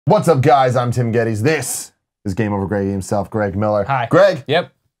What's up, guys? I'm Tim Gettys. This is Game Over Greg himself, Greg Miller. Hi. Greg.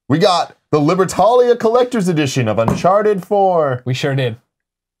 Yep. We got the Libertalia Collector's Edition of Uncharted 4. We sure did.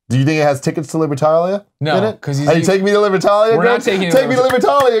 Do you think it has tickets to Libertalia? No, because you take me to Libertalia, We're Greg? not taking Take me to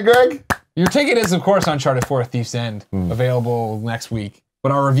Libertalia, Greg. Your ticket is, of course, Uncharted 4: Thief's End, available next week.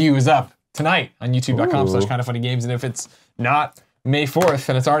 But our review is up tonight on youtube.com/kindoffunnygames, and if it's not May 4th,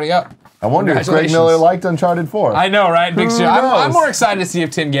 then it's already up. I wonder if Greg Miller liked Uncharted 4. I know, right? Big shit. I'm more excited to see if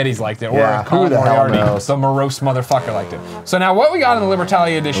Tim Gettys liked it, or Yeah, Colin who the hell Moriarty, knows? the morose motherfucker, liked it. So now, what we got in the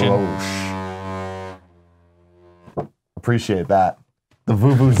Libertalia edition? Appreciate that. The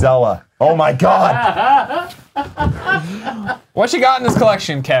Vuvuzela. Oh my God. What you got in this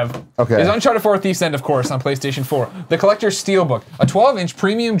collection, Kev? Okay. Is Uncharted 4: Thief's End, of course, on PlayStation 4. The Collector's Steelbook, a 12-inch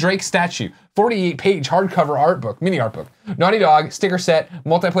premium Drake statue, 48-page hardcover art book, mini art book, Naughty Dog, sticker set,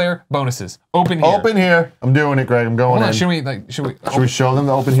 multiplayer, bonuses. Open here. Open here. I'm doing it, Greg. I'm going Hold on, in. should we show them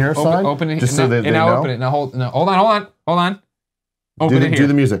the open here sign? Open it. Just so they now know? open it. Now hold on. Open it here. Do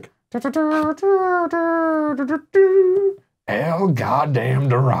the music. El Goddamn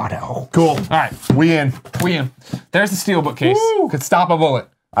Dorado. Cool. All right. We in. There's the Steelbook case. Woo. Could stop a bullet.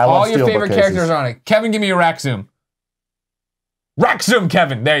 I love All your Steelbook favorite cases. characters are on it. Kevin, give me a rack zoom. Rack zoom,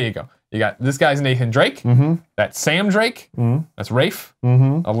 Kevin. There you go. You got this guy's Nathan Drake. That's Sam Drake. That's Rafe.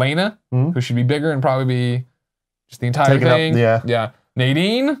 Elena, who should be bigger and probably be just the entire thing. Yeah.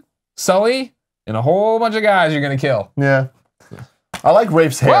 Nadine, Sully, and a whole bunch of guys you're gonna kill. Yeah. I like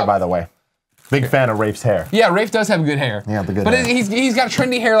Rafe's hair, by the way. Big fan of Rafe's hair. Yeah, Rafe does have good hair. Yeah, the good hair. But he's got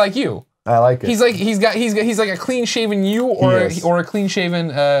trendy hair like you. I like it. He's like a clean shaven you or a clean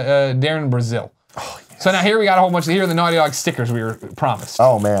shaven Darren Brazil. Oh, yes. So now here we got a whole bunch of, here are the Naughty Dog stickers we were promised.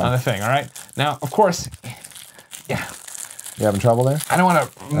 Oh man. On the thing, all right? Now, of course, yeah. You having trouble there? I don't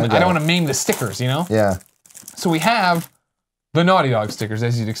want to maim the stickers, you know? Yeah. So we have the Naughty Dog stickers,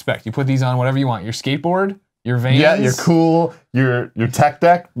 as you'd expect. You put these on whatever you want. Your skateboard, your Vans. Yeah, you're cool. Your tech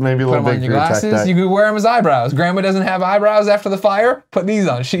deck, maybe a little big for your tech deck. You could wear them as eyebrows. Grandma doesn't have eyebrows after the fire. Put these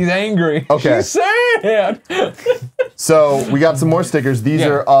on. She's angry. Okay. She's sad. So we got some more stickers. These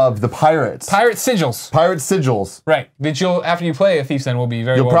are of the pirates. Pirate sigils. Pirate sigils. Right. That you'll, after you play a Thief's End, will be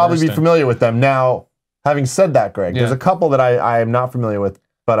very You'll well probably versed be in. familiar with them. Now, having said that, Greg, there's a couple that I am not familiar with,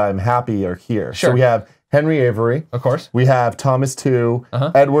 but I'm happy are here. Sure. So we have Henry Avery. Of course. We have Thomas Tew,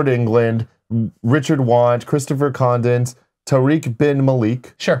 Edward England, Richard Want, Christopher Condent, Tariq bin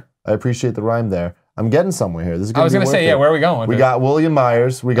Malik. Sure. I appreciate the rhyme there. I'm getting somewhere here. This is I was going to say, yeah, where are we going? We got William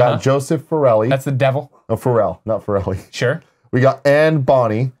Myers. We got Joseph Farrelly. That's the devil. Oh, Farrell, not Farrelly. Sure. We got Anne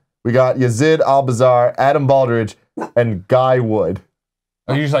Bonny. We got Yazid Albazar, Adam Baldridge, and Guy Wood.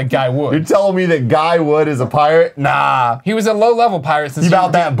 Oh, you're just like Guy Wood. You're telling me that Guy Wood is a pirate? Nah. He was a low-level pirate since He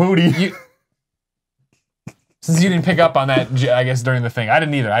about that booty. Since you didn't pick up on that, I guess, during the thing. I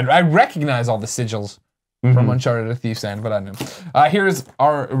didn't either. I recognize all the sigils from Uncharted to Thief's End, but I didn't. Here's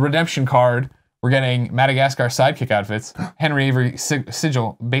our redemption card. We're getting Madagascar sidekick outfits, Henry Avery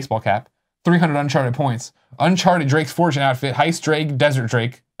sigil baseball cap, 300 Uncharted points, Uncharted Drake's Fortune outfit, Heist Drake, Desert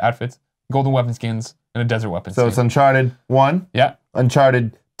Drake outfits, golden weapon skins, and a desert weapon skin. So it's Uncharted 1, yeah,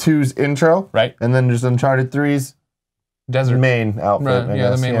 Uncharted 2's intro, right, and then there's Uncharted 3's desert main outfit. Right, yeah,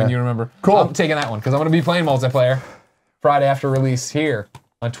 the main one you remember. Cool. I'm taking that one because I'm going to be playing multiplayer Friday after release here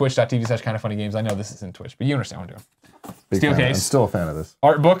on twitch.tv/kindoffunnygames. I know this isn't Twitch, but you understand what I'm doing. Steel case. I'm still a fan of this.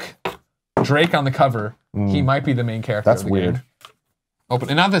 Art book. Drake on the cover. He might be the main character. That's of the weird. Game. Open,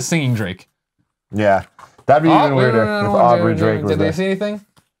 and not the singing Drake. Yeah, that'd be even weirder if Aubrey Drake was Did there. they see anything?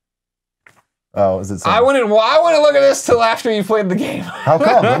 Oh, is it? I wouldn't look at this till after you played the game. How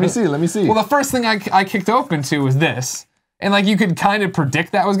come? Let me see. Let me see. Well, the first thing I kicked open to was this. And like you could kind of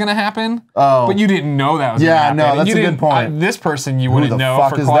predict that was gonna happen, but you didn't know that was gonna happen. Yeah, no, that's a good point. This person you wouldn't know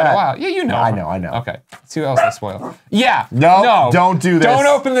for quite a while. Yeah, you know. I know. Okay, let's see what else I spoil. Yeah, no, don't do this. Don't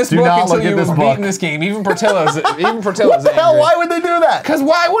open this book until you've beaten this game. Even Portillo's What the hell? Why would they do that? Because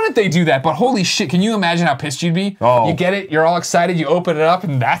why wouldn't they do that? But holy shit, can you imagine how pissed you'd be? Oh. You get it, you're all excited, you open it up,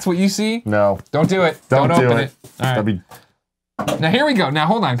 and that's what you see? No. Don't do it. Don't open it. All right. Now here we go. Now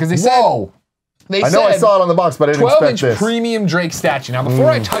hold on, because they said... Whoa! I know I saw it on the box, but I didn't expect this. 12-inch premium Drake statue. Now, before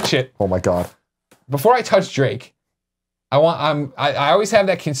I touch it, oh my god! Before I touch Drake, I always have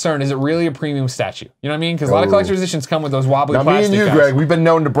that concern: is it really a premium statue? You know what I mean? Because a lot of collector's editions come with those wobbly plastic. Me and you, guys. Greg, we've been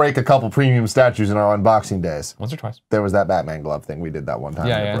known to break a couple premium statues in our unboxing days. Once or twice. There was that Batman glove thing we did that one time.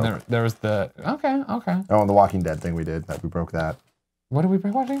 Yeah, and there was the okay. Oh, and the Walking Dead thing we did that we broke that. What did we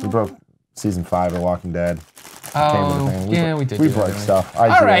break? We broke season 5 of Walking Dead. Oh, yeah, we did. We broke stuff. All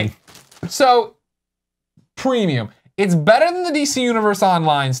right, so. Premium. It's better than the DC Universe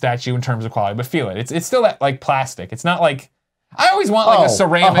Online statue in terms of quality, but feel it. It's still that like plastic. It's not like I always want like a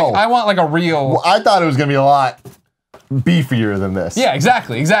ceramic. I want like a real. Well, I thought it was gonna be a lot beefier than this. Yeah,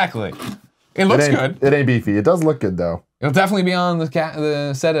 exactly. It looks good. It ain't beefy. It does look good though. It'll definitely be on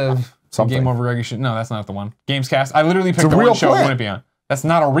the set of Game Over Greg. No, that's not the one. Gamescast. I literally picked the one show it wouldn't be on. That's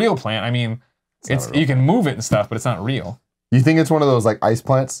not a real plant. I mean, it's you can move it and stuff, but it's not real. You think it's one of those like ice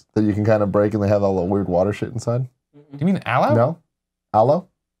plants that you can kind of break and they have all the weird water shit inside? Do you mean aloe? No, aloe.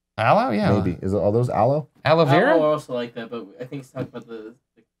 Aloe, yeah. Maybe are those aloe? Aloe vera? Aloe are also like that, but I think it's talking about the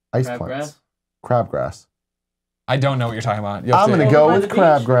Ice plants. Crabgrass. I don't know what you're talking about. I'm gonna go with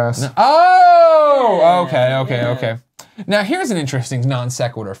crabgrass. No. Oh, okay. Now here's an interesting non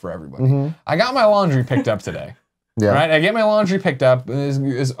sequitur for everybody. I got my laundry picked up today. Yeah. Right. I get my laundry picked up.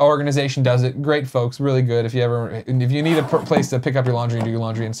 This organization does it. Great folks, really good. If you need a place to pick up your laundry and do your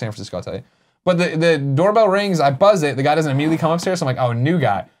laundry in San Francisco, I'll tell you. But the doorbell rings. I buzz it. The guy doesn't immediately come upstairs. So I'm like, oh, new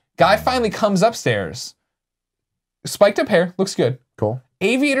guy. Guy finally comes upstairs. Spiked up hair, looks good. Cool.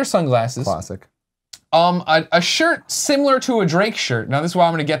 Aviator sunglasses. Classic. A shirt similar to a Drake shirt. Now this is why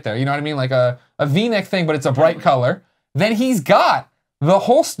I'm gonna get there. You know what I mean? Like a V-neck thing, but it's a bright color. Then he's got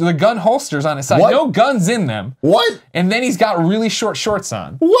the gun holsters on his side. What? No guns in them. What? And then he's got really short shorts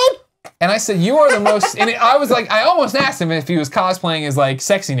on. What? And I said, you are the most, and I was like, I almost asked him if he was cosplaying as like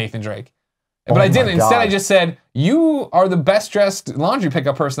sexy Nathan Drake. But I didn't. Instead, I just said, you are the best dressed laundry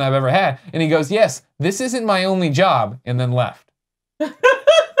pickup person I've ever had. And he goes, yes, this isn't my only job, and then left. And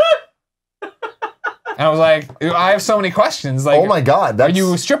I was like, I have so many questions. Like, oh my God. Are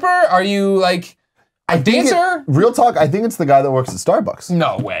you a stripper? Are you like a dancer? Real talk, I think it's the guy that works at Starbucks.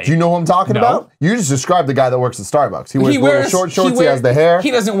 No way. Do you know who I'm talking about? You just described the guy that works at Starbucks. He wears short shorts, he has the hair. He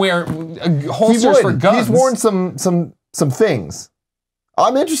doesn't wear holsters for guns. He's worn some things.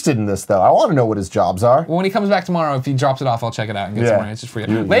 I'm interested in this though. I want to know what his jobs are. Well, when he comes back tomorrow, if he drops it off, I'll check it out and get some more answers for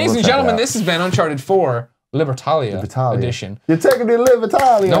you. Ladies and gentlemen, this has been Uncharted 4 Libertalia edition. You're taking me to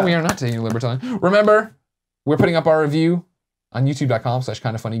Libertalia. No, we are not taking you to Libertalia. Remember, we're putting up our review on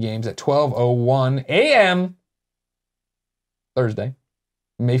youtube.com/kindoffunnygames at 12:01 a.m. Thursday,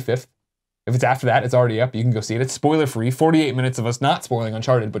 May 5th. If it's after that, it's already up. You can go see it. It's spoiler-free. 48 minutes of us not spoiling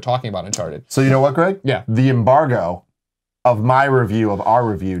Uncharted, but talking about Uncharted. So you know what, Greg? Yeah. The embargo of my review of our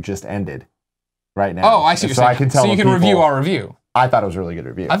review just ended right now. Oh, I see what you're saying. I can tell so you can review our review. I thought it was a really good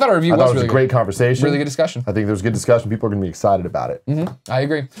review. I thought our review was really a great conversation. Really good discussion. I think there was good discussion. People are going to be excited about it. I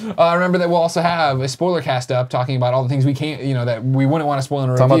agree. Remember that we'll also have a spoiler cast up talking about all the things we can't, that we wouldn't want to spoil in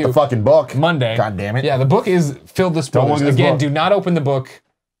a review. Talking about the fucking book. Monday. God damn it. Yeah, the book is filled with spoilers. Again, do not open the book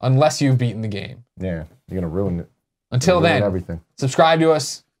unless you've beaten the game. Yeah, you're going to ruin it. Until then, everything. Subscribe to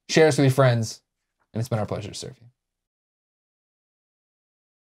us, share us with your friends, and it's been our pleasure to serve you.